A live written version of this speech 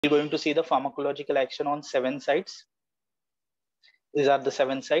we're going to see the pharmacological action on 7 sites. These are the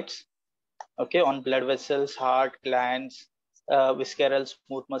 7 sites. Okay, on blood vessels, heart, glands, visceral,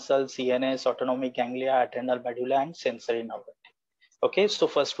 smooth muscle, CNS, autonomic ganglia, adrenal medulla, and sensory nerve. Okay, so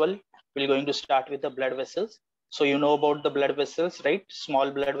first of all, we're going to start with the blood vessels. So you know about the blood vessels, right? Small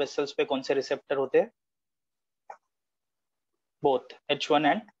blood vessels पे कौन से receptor होते हैं? Both H1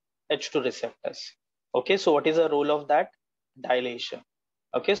 and H2 receptors. Okay, so what is the role of that? Dilation.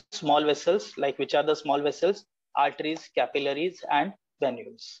 Okay, small vessels, like which are the small vessels? Arteries, capillaries, and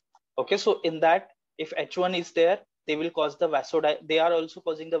venules. Okay, so in that, if H1 is there, they will cause the they are also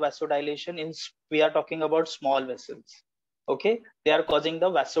causing the vasodilation. We are talking about small vessels. Okay, they are causing the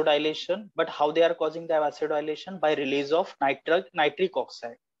vasodilation, but how they are causing the vasodilation? By release of nitric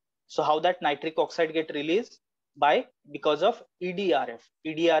oxide. So how that nitric oxide get released? Because of EDRF.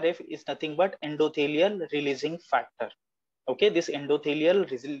 EDRF is nothing but endothelial releasing factor. Okay, this endothelial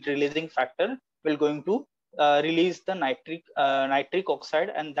releasing factor will going to release the nitric oxide,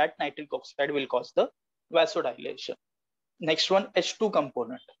 and that nitric oxide will cause the vasodilation. Next one, H2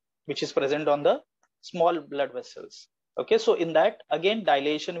 component, which is present on the small blood vessels. Okay, so in that again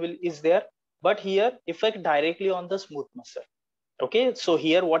dilation is there, but here effect directly on the smooth muscle. Okay, so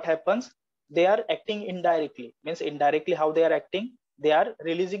here what happens? They are acting indirectly. Means indirectly how they are acting? They are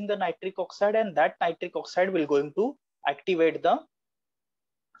releasing the nitric oxide, and that nitric oxide will going to activate the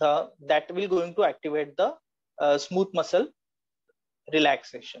smooth muscle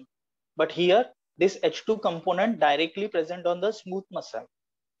relaxation. But here this H2 component directly present on the smooth muscle.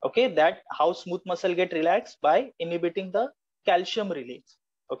 Okay, that how smooth muscle get relaxed? By inhibiting the calcium release.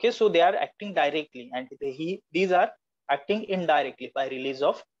 Okay, so they are acting directly, and these are acting indirectly by release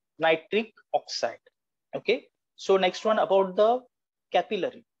of nitric oxide. Okay, so next one about the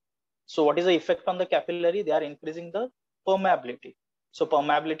capillary. So what is the effect on the capillary? They are increasing the permeability. So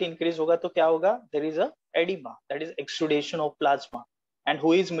permeability increase hoga to kya hoga? There is a edema, that is exudation of plasma. And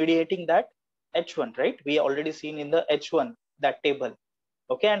who is mediating that? H1, right? We already seen in the H1 that table.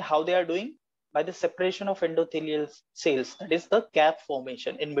 Okay, and how they are doing? By the separation of endothelial cells, that is the cap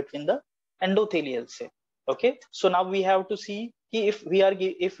formation in between the endothelial cell. Okay, so now we have to see if we have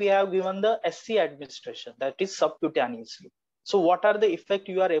given the SC administration, that is subcutaneously. So what are the effect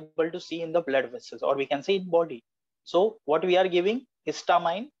you are able to see in the blood vessels, or we can say in body? So what we are giving?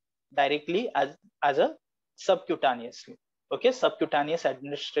 Histamine directly as a subcutaneously. Okay, subcutaneous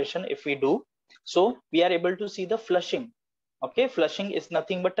administration if we do, so we are able to see the flushing. Okay, flushing is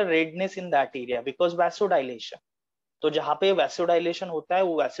nothing but a redness in that area because vasodilation. तो जहां पे vasodilation होता है,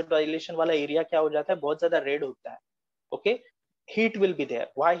 वो vasodilation वाला area क्या हो जाता है? बहुत ज्यादा रेड होता है. Okay, heat will be there.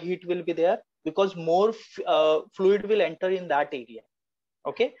 Why heat will be there? Because more fluid will enter in that area.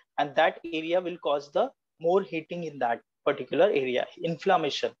 Okay, and that area will cause the more heating in that particular area.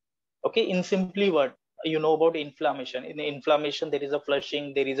 Inflammation. Okay, in simply word, you know about inflammation. In inflammation there is a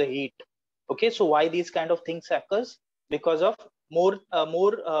flushing, there is a heat. Okay, so why these kind of things occurs? Because of more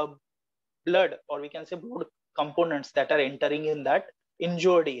blood, or we can say blood components that are entering in that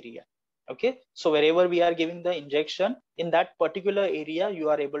injured area. Okay, so wherever we are giving the injection in that particular area, you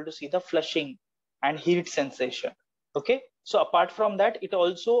are able to see the flushing and heat sensation. Okay, so apart from that, it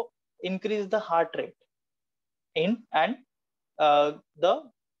also increase the heart rate and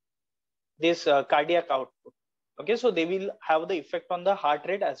this cardiac output. Okay, so they will have the effect on the heart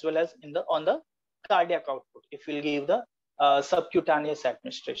rate as well as on the cardiac output if we'll give the subcutaneous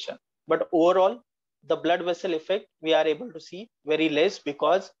administration. But overall, the blood vessel effect we are able to see very less,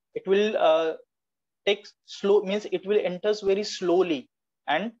 because it will take slow, means it will enters very slowly,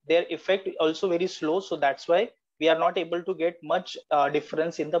 and their effect also very slow. So that's why we are not able to get much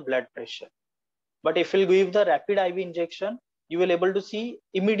difference in the blood pressure. But if we'll give the rapid IV injection, you will able to see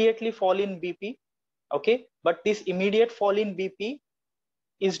immediately fall in BP. Okay, but this immediate fall in BP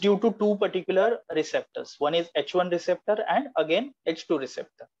is due to two particular receptors. One is H1 receptor and again H2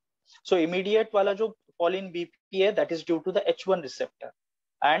 receptor. So immediate wala jo fall in BP hai, that is due to the H1 receptor.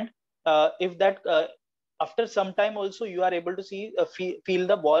 And if that after some time also you are able to see feel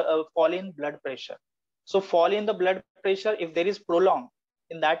the fall in blood pressure. So fall in the blood pressure, if there is prolonged,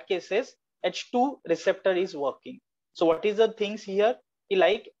 in that cases H2 receptor is working. So what is the things here?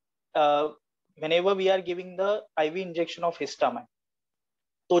 Like whenever we are giving the IV injection of histamine,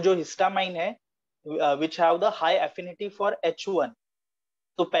 तो जो histamine है which have the high affinity for H1,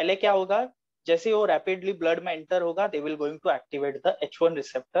 तो पहले क्या होगा? जैसे वो rapidly blood में enter होगा, they will going to activate the H1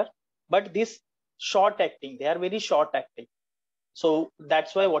 receptor. But this short acting, they are very short acting. So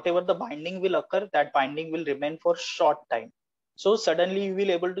that's why whatever the binding will occur, that binding will remain for short time. So suddenly you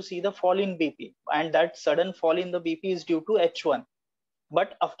will able to see the fall in BP, and that sudden fall in the BP is due to H1.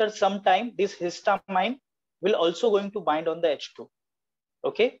 but after some time, this histamine will also going to bind on the H2.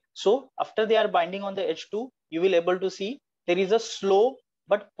 Okay, so after they are binding on the H2, you will able to see there is a slow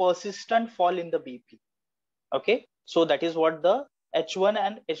but persistent fall in the BP. Okay, so that is what the H1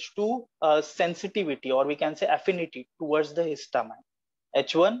 and H2 sensitivity, or we can say affinity towards the histamine.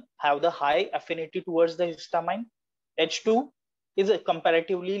 H1 have the high affinity towards the histamine. H2 is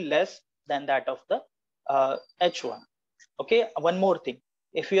comparatively less than that of the H1. Okay, one more thing.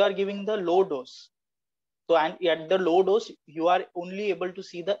 If you are giving the low dose, so and at the low dose, you are only able to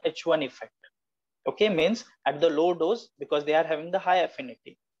see the H1 effect. Okay, means at the low dose, because they are having the high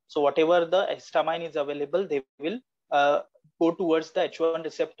affinity. So whatever the histamine is available, they will go towards the H1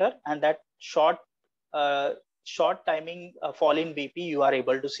 receptor, and that short timing fall in BP you are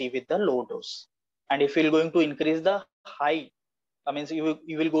able to see with the low dose. And if you're going to increase the high, I mean,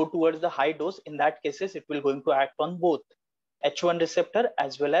 you will go towards the high dose. In that cases, it will going to act on both H1 receptor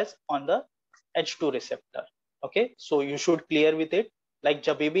as well as on the H2 receptor. Okay, so you should clear with it. Like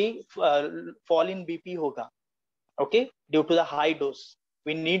जब भी fall in BP होगा, okay, due to the high dose,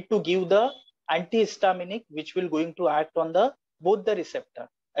 we need to give the antihistaminic, which will going to act on the both the receptor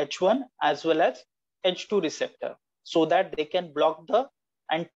H1 as well as H2 receptor, so that they can block the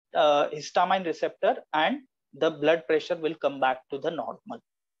histamine receptor and the blood pressure will come back to the normal.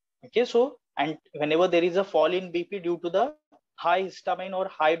 Okay, so and whenever there is a fall in BP due to the high histamine or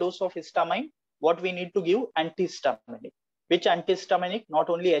high dose of histamine, what we need to give antihistaminic. Which antihistaminic? Not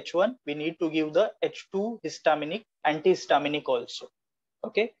only H1, we need to give the H2 histaminic antihistaminic also.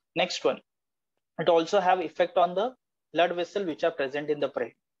 Okay, next one. It also have effect on the blood vessel which are present in the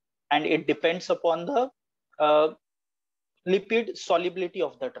brain, and it depends upon the lipid solubility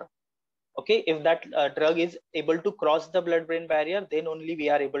of the drug. Okay, if that drug is able to cross the blood-brain barrier, then only we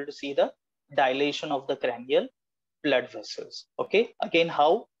are able to see the dilation of the cranial blood vessels. Okay, again,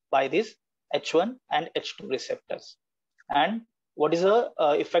 how? By this H1 and H2 receptors. And what is the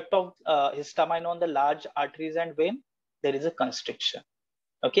effect of histamine on the large arteries and vein? There is a constriction.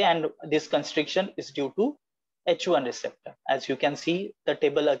 Okay, and this constriction is due to H1 receptor. As you can see the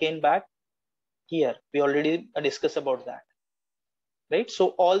table again back here, we already discussed about that, right? So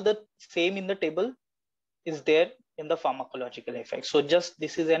all the same in the table is there in the pharmacological effect. So just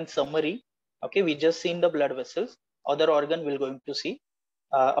this is a summary. Okay, we just seen the blood vessels. Other organ we're going to see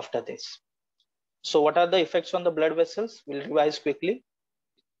after this. So what are the effects on the blood vessels? We'll revise quickly.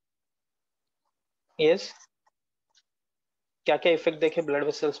 Yes. क्या क्या effect देखे blood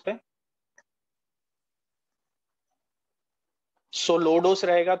vessels पे? सो low dose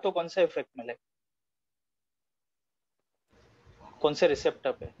रहेगा तो कौन सा effect मिलेगा? कौन से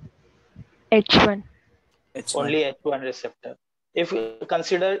रिसेप्टर पे? H1. Only H1 receptor. If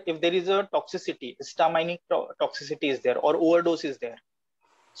consider if there is a toxicity, histaminic toxicity is there or overdose is there,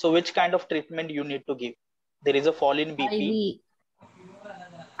 so which kind of treatment you need to give? There is a fall in BP.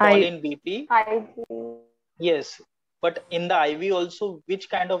 Fall in BP. IV. Yes, but in the IV also, which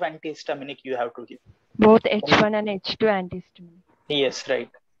kind of antihistaminic you have to give? Both H1 and H2 antihistamine. Yes, right.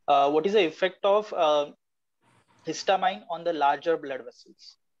 What is the effect of histamine on the larger blood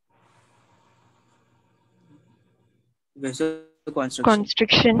vessels?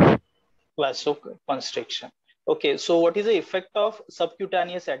 Vasoconstriction. Vasoconstriction. Okay, so what is the effect of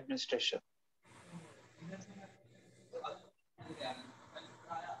subcutaneous administration?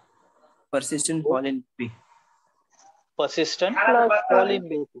 Persistent fall in BP. Persistent fall in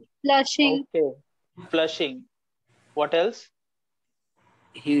BP. Flushing. Okay, flushing. What else?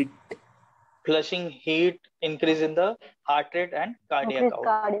 Heat. Flushing, heat, increase in the heart rate and cardiac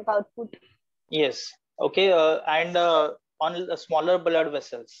output. Yes. Okay, and on the smaller blood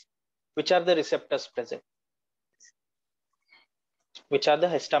vessels, which are the receptors present? Which are the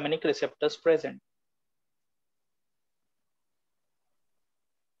histaminic receptors present?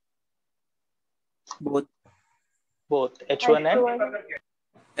 Both. Both H1 and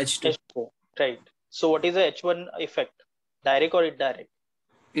H2. H2. Right. So what is the H1 effect? Direct or indirect?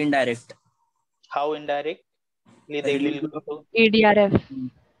 Indirect. How indirect? They will go to EDRF.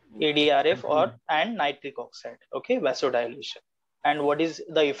 EDRF or and nitric oxide. Okay, vasodilation. And what is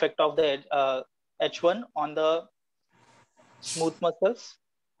the effect of the H1 on the smooth muscles?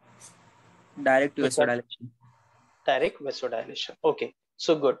 Direct vasodilation. Direct vasodilation. Okay,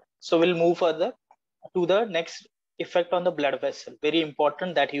 so good. So we'll move further to the next effect on the blood vessel. Very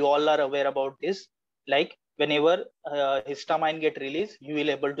important that you all are aware about this. Like whenever histamine get released, you will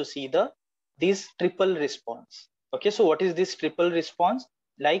able to see this triple response. Okay, so what is this triple response?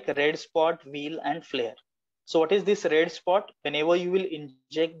 Like red spot, wheal, and flare. So what is this red spot? Whenever you will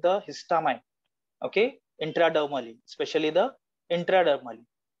inject the histamine, okay, intradermally, especially the intradermally,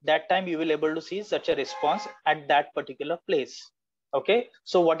 that time you will able to see such a response at that particular place. Okay,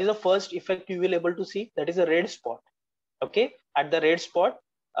 so what is the first effect you will able to see? That is a red spot. Okay, at the red spot,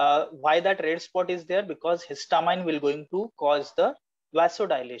 why that red spot is there? Because histamine will going to cause the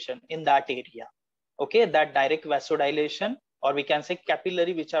vasodilation in that area. Okay, that direct vasodilation, or we can say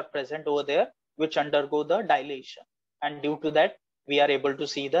capillary, which are present over there, which undergo the dilation, and due to that we are able to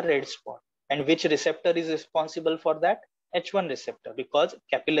see the red spot. And which receptor is responsible for that? H1 receptor, because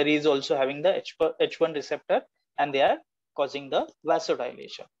capillary is also having the H1 receptor, and they are causing the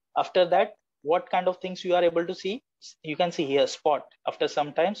vasodilation. After that, what kind of things you are able to see? You can see here spot. After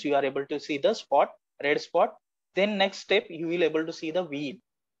some times you are able to see the spot, red spot. Then next step you will able to see the wheal.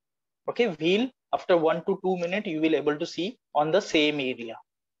 Okay, wheal, after 1 to 2 minutes you will able to see on the same area.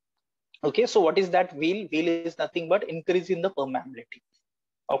 Okay, so what is that wheal? Wheal is nothing but increase in the permeability.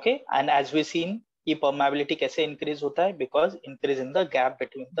 Okay, and as we seen, ये permeability कैसे increase होता है? Because increase in the gap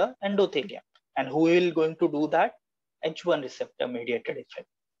between the endothelium. And who will going to do that? H1 receptor mediated effect.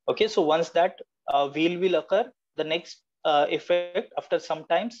 Okay, so once that wheal will occur, the next effect, after some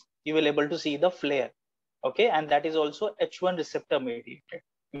times you will able to see the flare. Okay, and that is also H1 receptor mediated.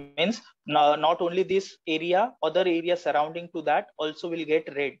 Means not only this area, other area surrounding to that also will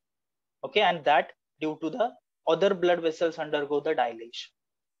get red. Okay, and that due to the other blood vessels undergo the dilation.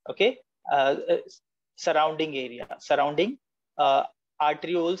 Okay, surrounding area, surrounding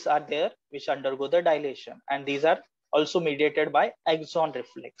arterioles are there which undergo the dilation, and these are also mediated by axon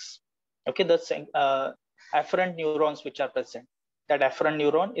reflex. Okay, the afferent neurons which are present, that afferent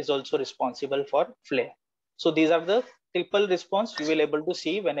neuron is also responsible for flare. So these are the triple response you will able to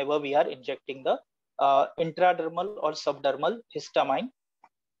see whenever we are injecting the intradermal or subdermal histamine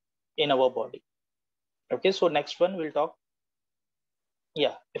in our body. Okay, so next one we'll talk.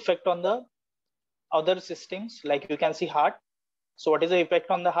 Yeah, effect on the other systems, like you can see heart. So what is the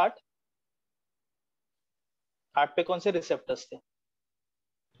effect on the heart? Heart पे कौन से receptors थे?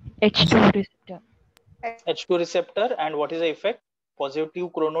 H2 receptor. H2 receptor, and what is the effect? Positive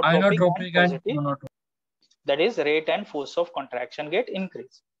chronotropic and positive. That is rate and force of contraction get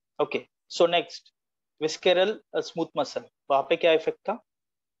increased. Okay, so next visceral smooth muscle, वहाँ पे क्या effect था?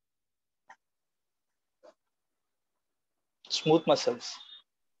 Smooth muscles.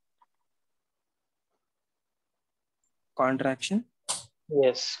 Contraction.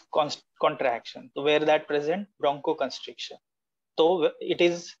 Yes, contraction. So where that present? Bronchoconstriction. So it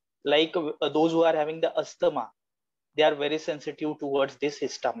is like those who are having the asthma, they are very sensitive towards this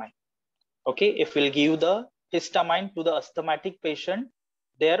histamine. Okay, if we'll give the histamine to the asthmatic patient,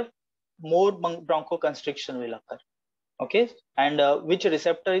 there more bronchoconstriction will occur. Okay, and which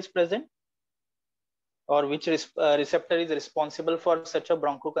receptor is present, or which receptor is responsible for such a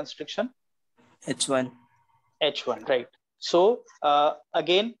bronchoconstriction? H1. H1, right? So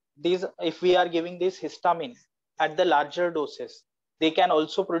again, these, if we are giving this histamine at the larger doses, they can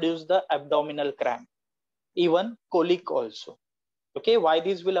also produce the abdominal cramp, even colic also. Okay, why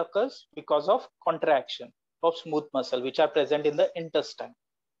these will occur? Because of contraction of smooth muscle which are present in the intestine.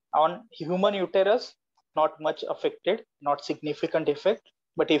 On human uterus, not much affected, not significant effect.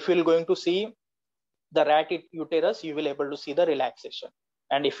 But if you're going to see the rat uterus, you will able to see the relaxation.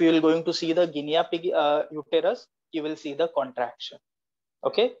 And if you are going to see the guinea pig uterus, you will see the contraction.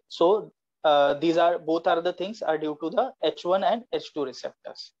 Okay, so these are both are the things are due to the H1 and H2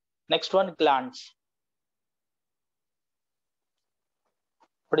 receptors. Next one, glands.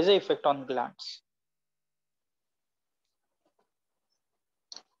 What is the effect on glands?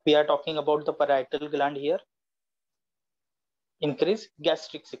 We are talking about the parietal gland here. Increase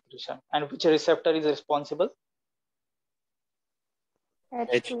gastric secretion. And which receptor is responsible?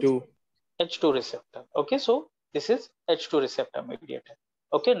 H2. H2 receptor. Okay, so this is H2 receptor mediated.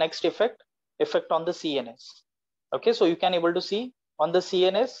 Okay, next effect on the CNS. Okay, so you can able to see on the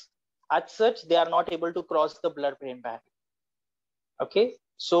CNS, as such, they are not able to cross the blood-brain barrier. Okay,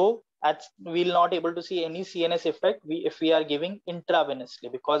 so we'll not able to see any CNS effect if we are giving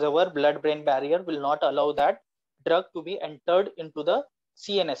intravenously, because our blood-brain barrier will not allow that drug to be entered into the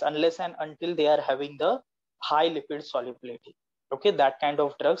CNS unless and until they are having the high lipid solubility. Okay, that kind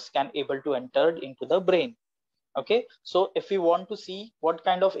of drugs can able to enter into the brain. Okay, so if we want to see what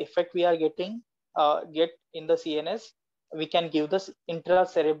kind of effect we are getting get in the CNS, we can give this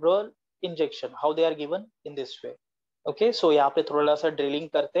intracerebral injection. How they are given? In this way. Okay, so यहाँ पे थोड़ा सा drilling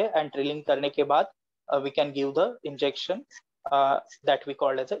करते हैं, and drilling करने के बाद we can give the injection that we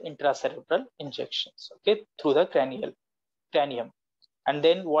call as a intracerebral injections. Okay, through the cranium. And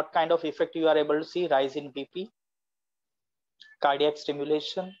then what kind of effect you are able to see? Rise in BP, cardiac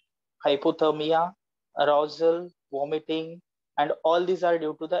stimulation, hypothermia, arousal, vomiting, and all these are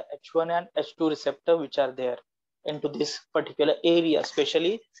due to the H1 and H2 receptor which are there into this particular area,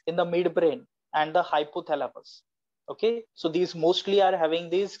 especially in the midbrain and the hypothalamus. Okay, so these mostly are having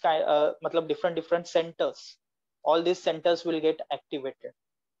these different centers. All these centers will get activated,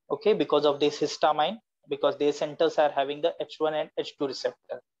 okay, because of this histamine, because these centers are having the H1 and H2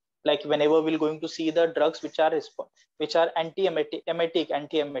 receptor. Like whenever we're going to see the drugs which are anti-emetic,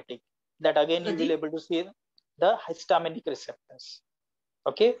 anti-emetic, that again you will able to see the histaminic receptors.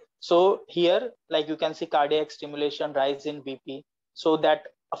 Okay, so here like you can see cardiac stimulation, rise in BP, so that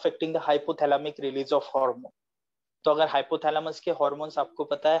affecting the hypothalamic release of hormone. तो अगर hypothalamus के hormones आपको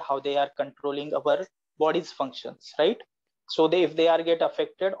पता है how they are controlling our body's functions, right? So if they are get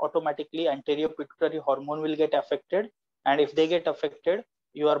affected, automatically anterior pituitary hormone will get affected, and if they get affected,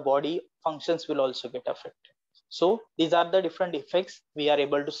 your body functions will also get affected. So these are the different effects we are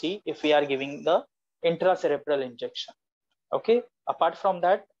able to see if we are giving the intracerebral injection. Okay, apart from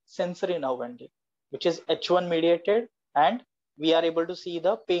that, sensory nerve ending, which is H1 mediated, and we are able to see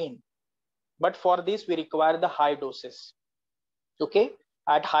the pain. But for this, we require the high doses. Okay,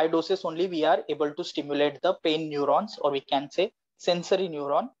 at high doses only we are able to stimulate the pain neurons, or we can say sensory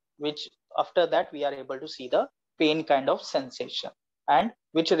neuron, which after that we are able to see the pain kind of sensation. And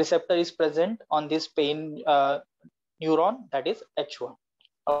which receptor is present on this pain neuron? That is H1.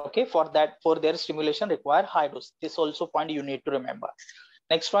 Okay, for their stimulation require high dose. This also point you need to remember.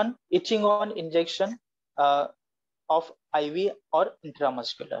 Next one, itching on injection of IV or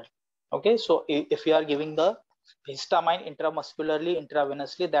intramuscular. Okay, so if you are giving the histamine intramuscularly,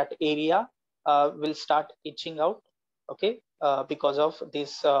 intravenously, that area will start itching out. Okay, because of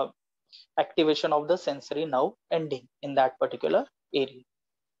this activation of the sensory nerve ending in that particular area.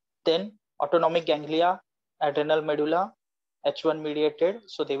 Then autonomic ganglia, adrenal medulla, H1 mediated,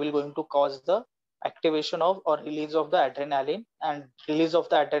 so they will going to cause the activation of or release of the adrenaline, and release of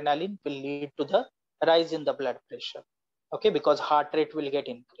the adrenaline will lead to the rise in the blood pressure. Okay, because heart rate will get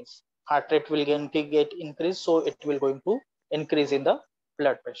increased. Heart rate will get increased, so it will going to increase in the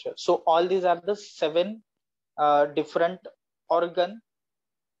blood pressure. So all these are the 7 different organ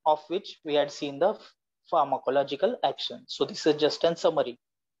of which we had seen the pharmacological action. So this is just a summary.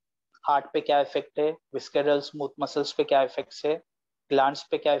 Heart पे क्या effect है, विस्केरल smooth muscles पे क्या effects है, glands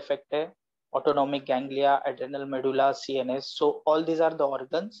पे क्या effect है, autonomic ganglia, adrenal medulla, CNS. So all these are the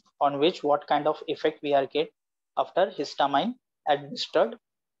organs on which what kind of effect we are get after histamine administered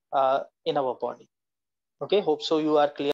in our body. Okay, hope so you are clear.